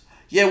patients,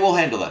 "Yeah, we'll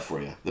handle that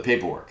for you, the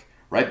paperwork,"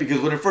 right? Because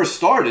when it first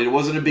started, it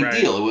wasn't a big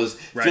deal. It was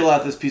fill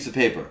out this piece of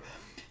paper.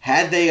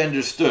 Had they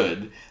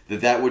understood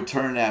that would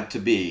turn out to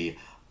be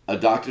a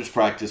doctor's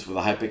practice with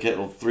a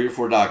hypothetical 3 or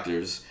 4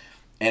 doctors,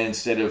 and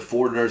instead of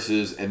 4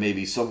 nurses and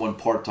maybe someone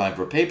part-time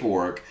for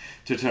paperwork,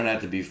 to turn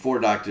out to be 4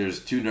 doctors,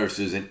 2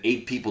 nurses, and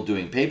 8 people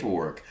doing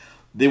paperwork,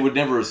 they would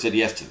never have said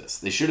yes to this.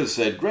 They should have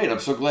said, "Great, I'm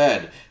so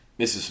glad,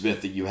 Mrs.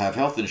 Smith, that you have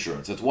health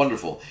insurance. That's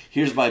wonderful.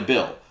 Here's my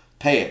bill.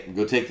 Pay it, and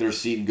go take the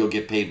receipt and go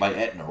get paid by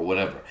Aetna," or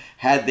whatever.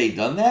 Had they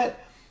done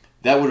that,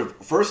 that would have,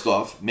 first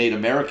off, made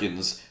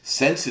Americans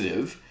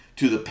sensitive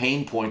to the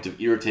pain point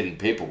of irritating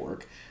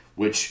paperwork,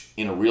 which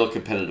in a real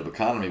competitive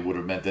economy would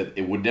have meant that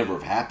it would never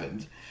have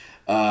happened.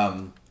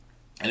 And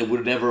it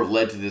would never have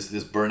led to this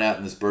burnout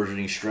and this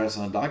burgeoning stress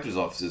on doctors'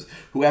 offices,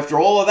 who, after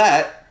all of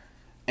that,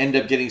 end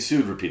up getting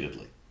sued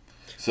repeatedly.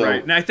 So,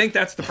 right, and I think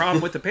that's the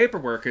problem with the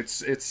paperwork.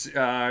 It's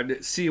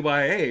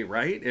CYA,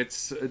 right?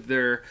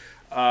 They're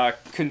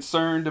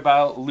concerned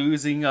about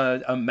losing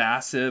a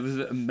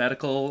massive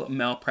medical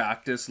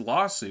malpractice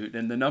lawsuit,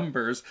 and the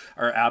numbers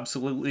are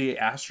absolutely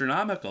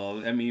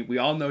astronomical. I mean, we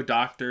all know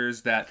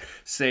doctors that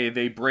say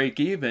they break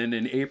even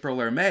in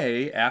April or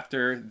May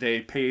after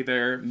they pay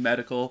their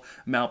medical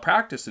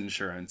malpractice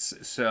insurance.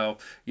 So,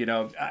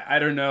 I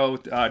don't know,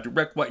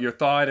 Rick, what your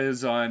thought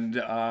is on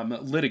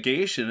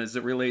litigation as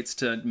it relates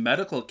to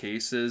medical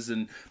cases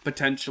and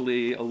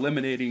potentially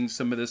eliminating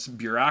some of this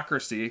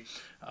bureaucracy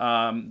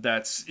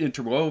that's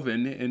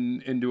interwoven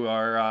into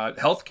our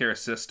healthcare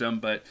system.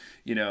 But,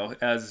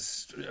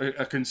 as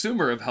a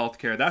consumer of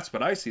healthcare, that's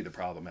what I see the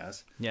problem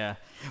as. Yeah.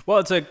 Well,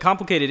 it's a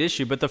complicated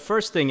issue, but the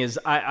first thing is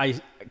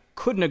I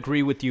couldn't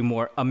agree with you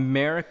more.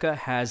 America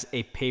has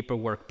a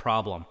paperwork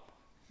problem.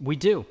 We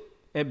do.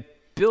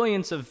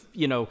 Billions of,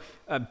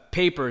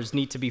 papers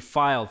need to be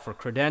filed for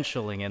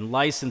credentialing and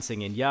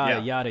licensing and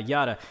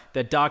yada,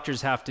 that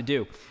doctors have to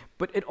do.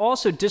 But it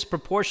also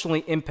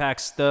disproportionately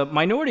impacts the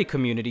minority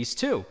communities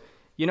too.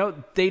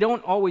 They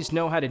don't always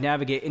know how to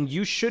navigate, and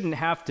you shouldn't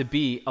have to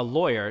be a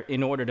lawyer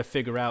in order to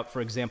figure out,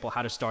 for example,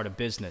 how to start a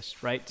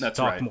business, right? That's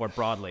Talk right. more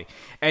broadly.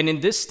 And in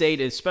this state,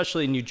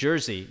 especially in New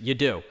Jersey, you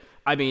do.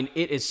 I mean,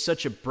 it is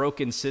such a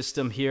broken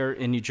system here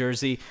in New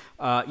Jersey.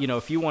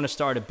 If you want to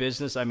start a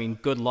business, I mean,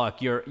 good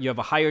luck. You have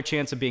a higher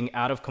chance of being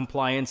out of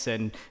compliance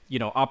and,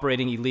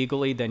 operating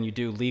illegally than you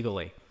do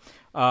legally.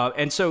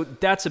 And so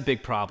that's a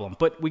big problem.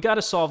 But we got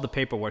to solve the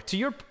paperwork. To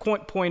your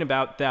point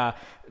about the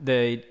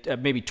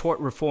maybe tort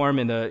reform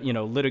in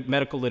the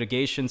medical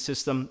litigation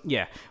system,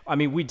 yeah, I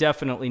mean, we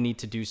definitely need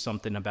to do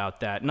something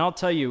about that. And I'll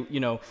tell you,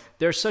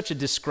 there's such a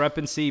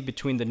discrepancy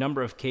between the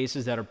number of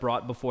cases that are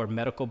brought before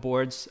medical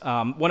boards.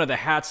 One of the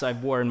hats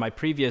I've wore in my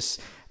previous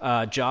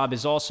job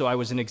is also I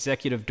was an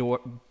executive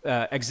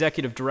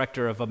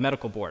director of a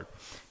medical board.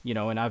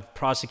 And I've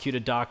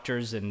prosecuted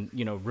doctors and,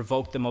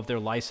 revoked them of their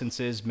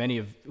licenses, many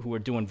of who are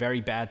doing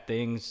very bad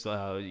things,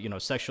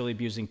 sexually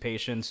abusing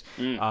patients,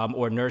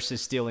 or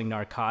nurses stealing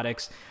narcotics.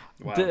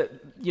 Wow.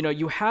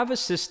 You have a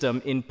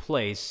system in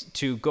place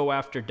to go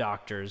after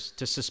doctors,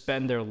 to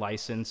suspend their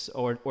license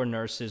or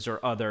nurses or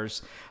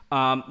others.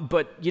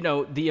 But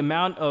the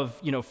amount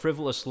of,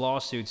 frivolous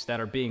lawsuits that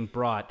are being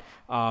brought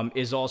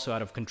is also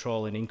out of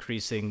control and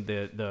increasing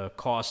the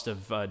cost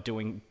of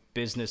doing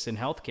business in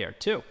healthcare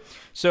too.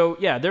 So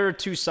yeah, there are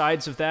two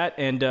sides of that,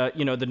 and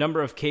the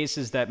number of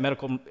cases that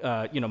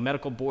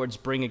medical boards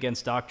bring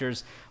against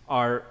doctors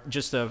are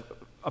just a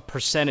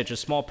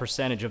small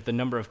percentage of the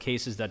number of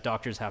cases that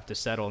doctors have to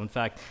settle. In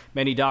fact,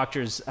 many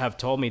doctors have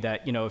told me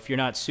that if you're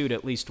not sued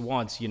at least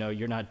once,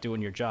 you're not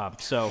doing your job.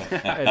 So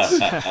it's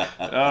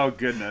Oh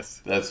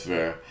goodness, That's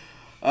fair.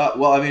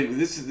 Well, I mean,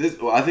 this.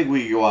 I think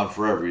we could go on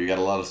forever. You got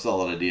a lot of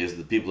solid ideas.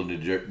 The people in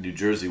New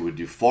Jersey would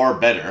do far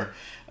better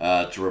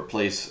to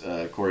replace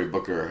Cory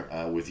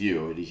Booker with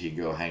you, and he can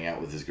go hang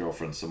out with his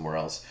girlfriend somewhere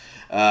else.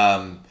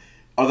 Are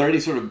there any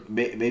sort of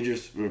major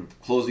sort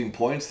of closing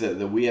points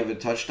that we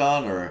haven't touched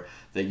on, or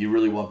that you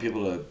really want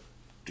people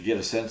to get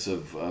a sense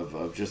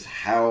of just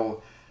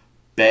how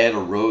bad a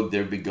road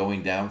they've been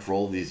going down for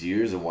all these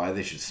years, and why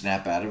they should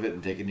snap out of it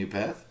and take a new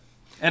path?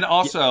 And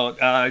also,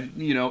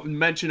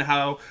 mention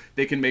how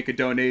they can make a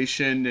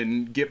donation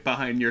and get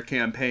behind your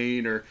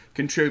campaign or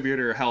contribute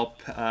or help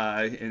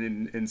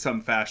in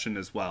some fashion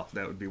as well.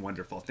 That would be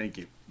wonderful. Thank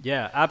you.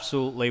 Yeah,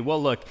 absolutely.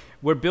 Well, look,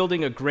 we're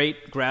building a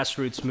great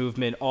grassroots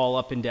movement all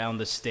up and down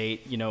the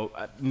state.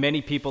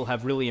 Many people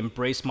have really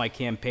embraced my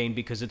campaign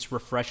because it's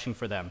refreshing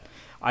for them.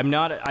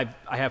 I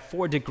have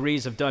 4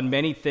 degrees. I've done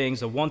many things.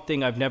 The one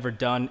thing I've never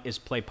done is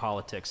play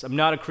politics. I'm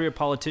not a career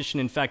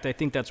politician. In fact, I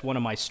think that's one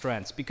of my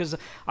strengths because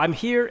I'm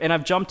here and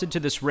I've jumped into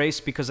this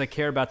race because I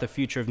care about the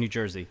future of New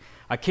Jersey.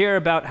 I care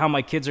about how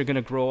my kids are going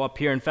to grow up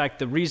here. In fact,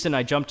 the reason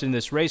I jumped in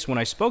this race when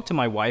I spoke to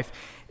my wife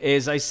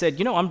is I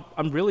said,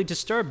 I'm really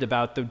disturbed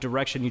about the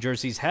direction New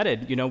Jersey's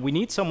headed. We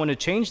need someone to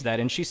change that.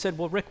 And she said,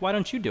 well, Rick, why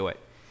don't you do it?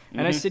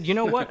 And I said, you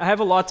know what? I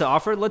have a lot to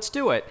offer. Let's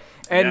do it.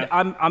 And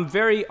Yeah. I'm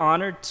very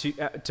honored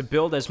to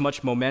build as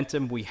much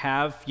momentum we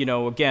have.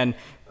 Again,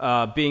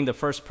 being the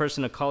first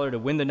person of color to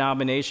win the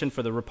nomination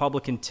for the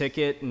Republican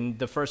ticket and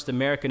the first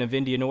American of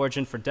Indian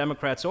origin for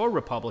Democrats or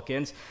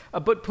Republicans.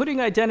 But putting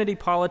identity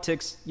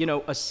politics,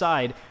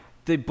 aside,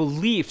 the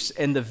beliefs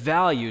and the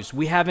values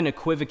we haven't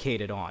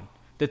equivocated on.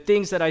 The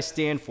things that I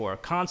stand for,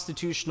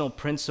 constitutional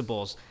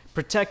principles,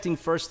 protecting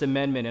First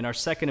Amendment and our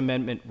Second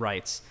Amendment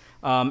rights.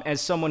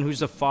 As someone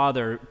who's a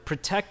father,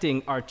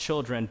 protecting our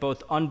children,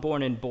 both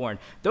unborn and born.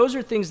 Those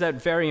are things that are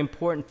very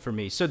important for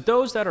me. So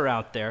those that are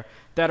out there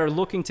that are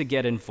looking to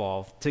get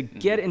involved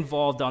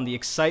on the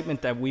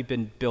excitement that we've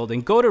been building,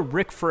 go to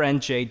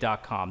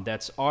rickfornj.com.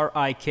 That's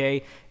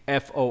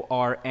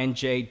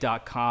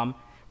RIKFORNJ.com.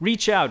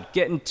 Reach out,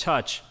 get in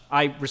touch.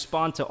 I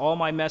respond to all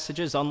my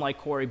messages, unlike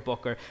Cory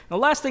Booker. The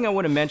last thing I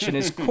want to mention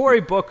is Cory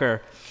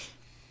Booker.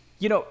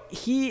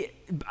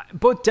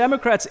 Both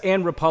Democrats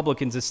and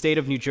Republicans, the state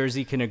of New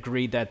Jersey, can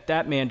agree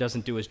that man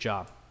doesn't do his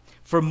job.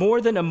 For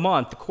more than a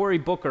month, Cory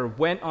Booker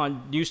went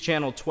on News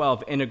Channel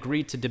 12 and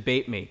agreed to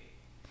debate me.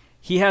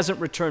 He hasn't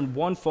returned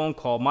one phone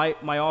call.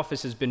 My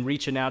office has been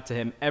reaching out to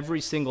him every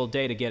single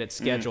day to get it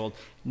scheduled.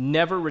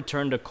 Never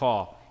returned a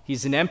call.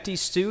 He's an empty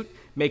suit,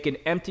 making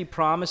empty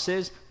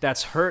promises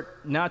that's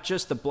hurt not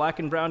just the black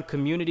and brown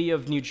community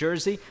of New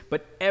Jersey,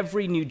 but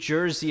every New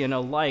Jerseyan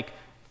alike,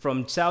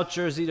 from South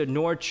Jersey to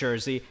North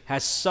Jersey,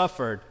 has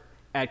suffered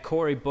at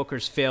Cory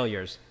Booker's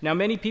failures. Now,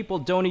 many people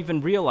don't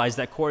even realize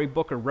that Cory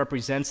Booker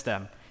represents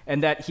them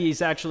and that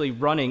he's actually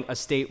running a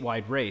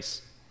statewide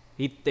race.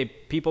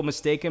 People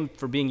mistake him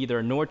for being either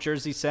a North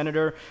Jersey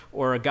senator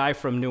or a guy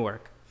from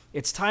Newark.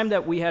 It's time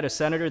that we had a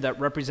senator that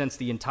represents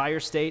the entire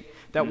state,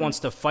 that wants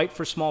to fight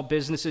for small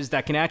businesses,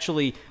 that can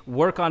actually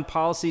work on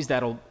policies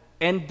that'll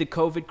end the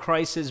COVID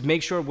crisis,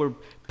 make sure we're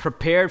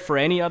prepared for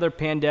any other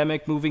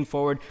pandemic moving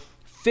forward,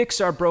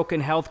 fix our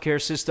broken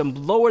healthcare system,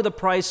 lower the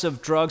price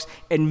of drugs,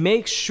 and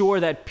make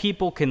sure that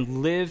people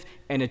can live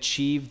and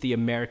achieve the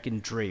American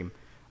dream.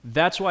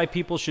 That's why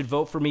people should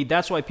vote for me.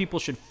 That's why people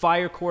should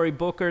fire Cory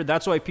Booker.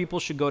 That's why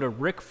people should go to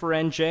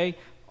RickForNJ,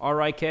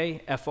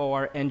 RIKFORNJ.com.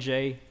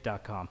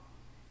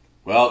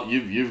 Well,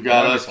 you've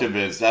got us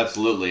convinced,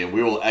 absolutely, and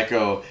we will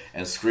echo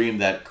and scream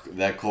that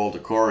call to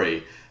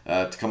Cory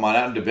to come on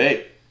out and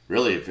debate.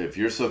 Really, if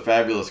you're so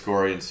fabulous,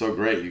 Cory, and so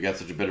great, you got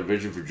such a better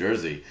vision for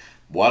Jersey,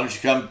 why don't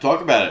you come talk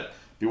about it?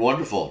 Be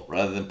wonderful,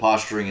 rather than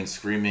posturing and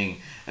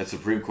screaming at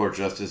Supreme Court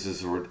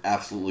justices who are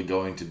absolutely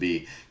going to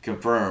be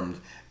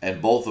confirmed,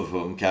 and both of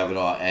whom,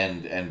 Kavanaugh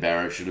and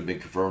Barrett, should have been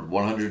confirmed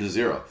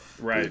 100-0.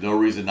 Right. There's no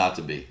reason not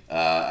to be.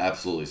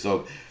 Absolutely.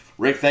 So,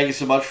 Rick, thank you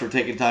so much for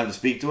taking time to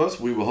speak to us.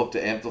 We will hope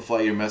to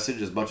amplify your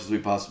message as much as we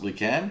possibly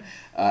can.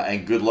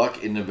 And good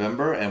luck in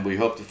November. And we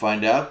hope to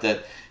find out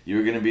that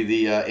you're going to be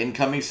the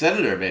incoming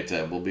senator,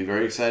 Meta. We'll be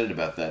very excited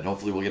about that. And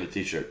hopefully we'll get a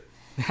T-shirt.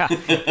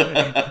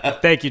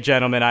 Thank you,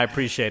 gentlemen. I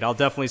appreciate it. I'll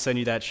definitely send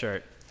you that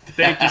shirt.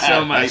 Thank you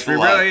so much. Thanks a We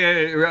lot.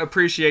 really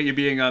appreciate you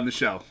being on the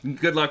show.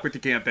 Good luck with the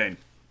campaign.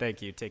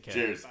 Thank you. Take care.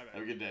 Cheers.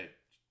 Have a good day.